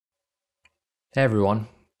Hey everyone,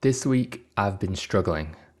 this week I've been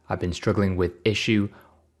struggling. With issue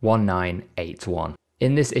 1981.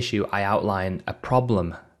 In this issue, I outline a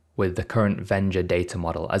problem with the current Vendure data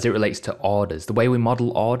model as it relates to orders. The way we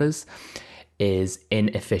model orders is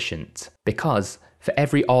inefficient because for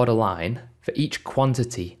every order line, for each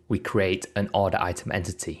quantity, we create an order item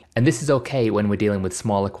entity. And this is okay when we're dealing with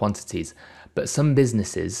smaller quantities, but some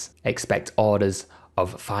businesses expect orders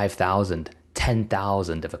of 5,000,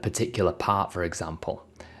 10,000 of a particular part, for example.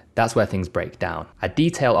 That's where things break down. I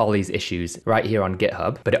detail all these issues right here on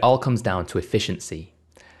GitHub, but it all comes down to efficiency.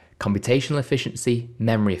 Computational efficiency,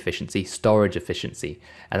 memory efficiency, storage efficiency,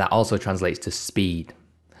 and that also translates to speed.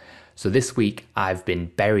 So this week I've been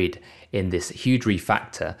buried in this huge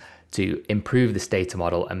refactor to improve this data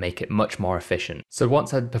model and make it much more efficient. So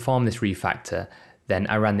once I'd performed this refactor, then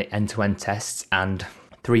I ran the end-to-end tests and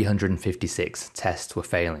 356 tests were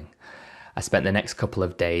failing. I spent the next couple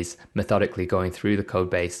of days methodically going through the code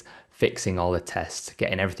base, fixing all the tests,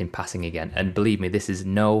 getting everything passing again. And believe me, this is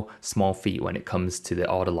no small feat when it comes to the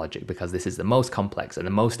order logic, because this is the most complex and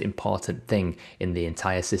the most important thing in the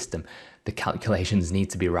entire system. The calculations need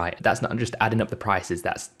to be right. That's not just adding up the prices,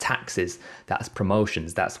 that's taxes, that's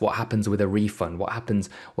promotions, that's what happens with a refund, what happens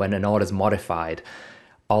when an order's modified.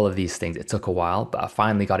 All of these things. It took a while, but I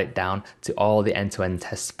finally got it down to all the end-to-end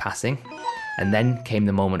tests passing. And then came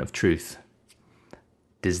the moment of truth.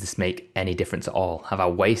 Does this make any difference at all? Have I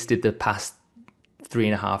wasted the past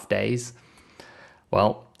 3.5 days?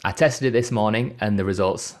 Well, I tested it this morning and the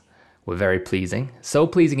results were very pleasing. So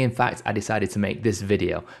pleasing, in fact, I decided to make this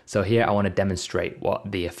video. So here I want to demonstrate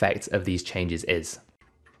what the effect of these changes is.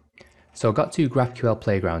 So I've got two GraphQL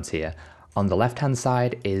playgrounds here. On the left-hand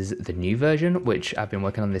side is the new version, which I've been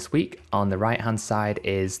working on this week. On the right-hand side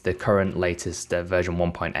is the current latest version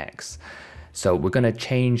 1.x. So we're going to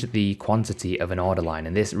change the quantity of an order line,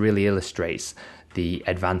 and this really illustrates the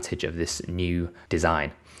advantage of this new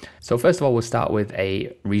design. So first of all, we'll start with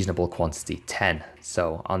a reasonable quantity, 10.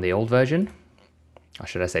 So on the old version, or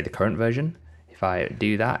should I say the current version, if I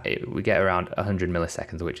do that, we get around 100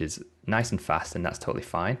 milliseconds, which is nice and fast, and that's totally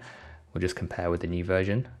fine. We'll just compare with the new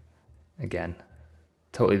version. Again,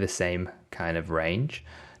 totally the same kind of range.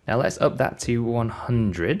 Now let's up that to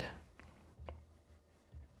 100.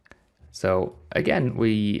 So again,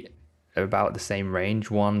 we are about the same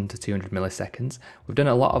range, 1 to 200 milliseconds. We've done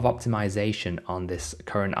a lot of optimization on this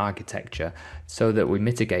current architecture so that we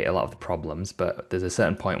mitigate a lot of the problems, but there's a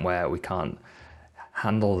certain point where we can't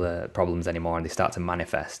handle the problems anymore and they start to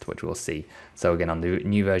manifest, which we'll see. So again, on the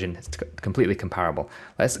new version, it's completely comparable.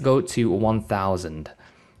 Let's go to 1000.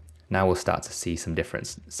 Now we'll start to see some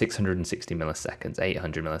difference, 660 milliseconds,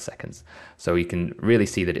 800 milliseconds. So you can really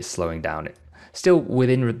see that it's slowing down. Still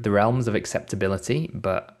within the realms of acceptability,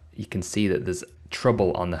 but you can see that there's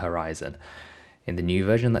trouble on the horizon. In the new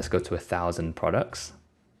version, let's go to 1000 products.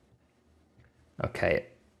 Okay,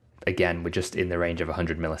 again, we're just in the range of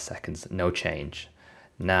 100 milliseconds, no change.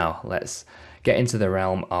 Now let's get into the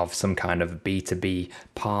realm of some kind of B2B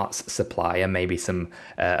parts supplier, maybe some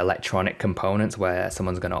electronic components where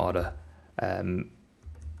someone's going to order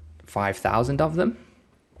 5,000 of them.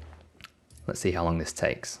 Let's see how long this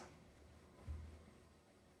takes.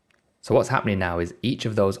 So what's happening now is each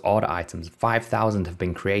of those order items, 5,000 have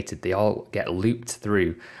been created. They all get looped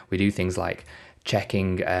through. We do things like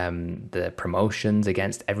checking the promotions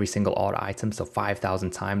against every single order item. So 5,000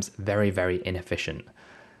 times, very, very inefficient.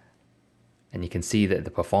 And you can see that the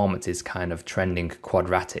performance is kind of trending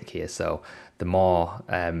quadratic here. So the more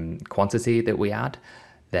quantity that we add,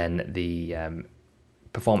 then the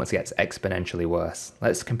performance gets exponentially worse.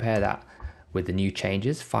 Let's compare that with the new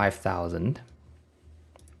changes, 5,000.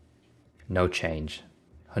 No change,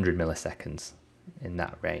 100 milliseconds in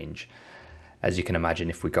that range. As you can imagine,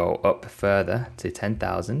 if we go up further to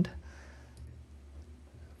 10,000,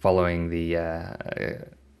 following the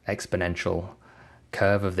exponential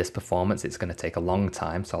curve of this performance, it's going to take a long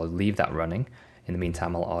time, so I'll leave that running. In the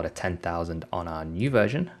meantime, I'll order 10,000 on our new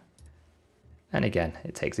version. And again,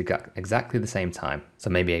 it takes exactly the same time. So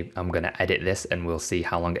maybe I'm going to edit this and we'll see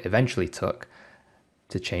how long it eventually took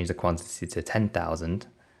to change the quantity to 10,000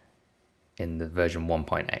 in the version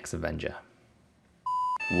 1.x of Vendure.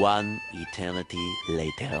 One eternity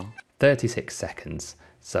later. 36 seconds.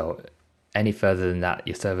 So any further than that,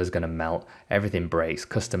 your server's going to melt, everything breaks,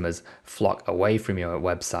 customers flock away from your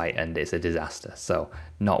website, and it's a disaster. So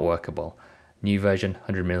not workable. New version,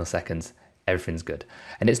 100 milliseconds, everything's good.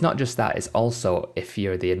 And it's not just that, it's also if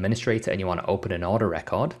you're the administrator and you want to open an order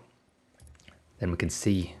record, then we can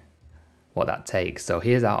see what that takes. So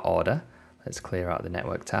here's our order. Let's clear out the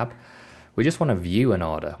network tab. We just want to view an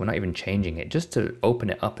order. We're not even changing it, just to open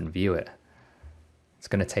it up and view it. It's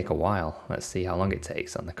going to take a while. Let's see how long it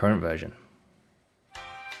takes on the current version.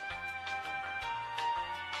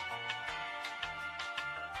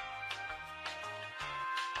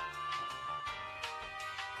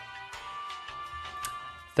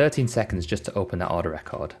 $13 just to open that order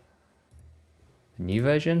record. The new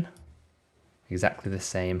version, exactly the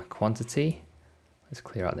same quantity. Let's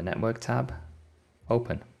clear out the network tab.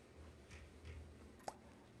 Open.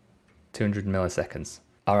 200 milliseconds.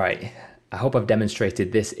 All right, I hope I've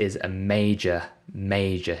demonstrated this is a major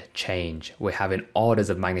change. We're having orders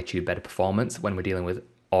of magnitude better performance when we're dealing with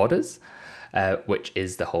orders, which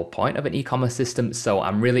is the whole point of an e-commerce system. So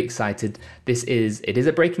I'm really excited. It is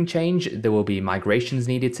a breaking change. There will be migrations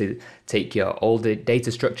needed to take your older data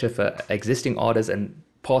structure for existing orders and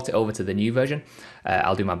port it over to the new version.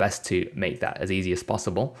 I'll do my best to make that as easy as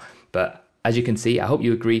possible. But as you can see, I hope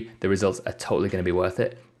you agree, the results are totally going to be worth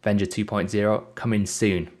it. Vendure 2.0 coming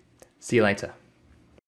soon. See you later.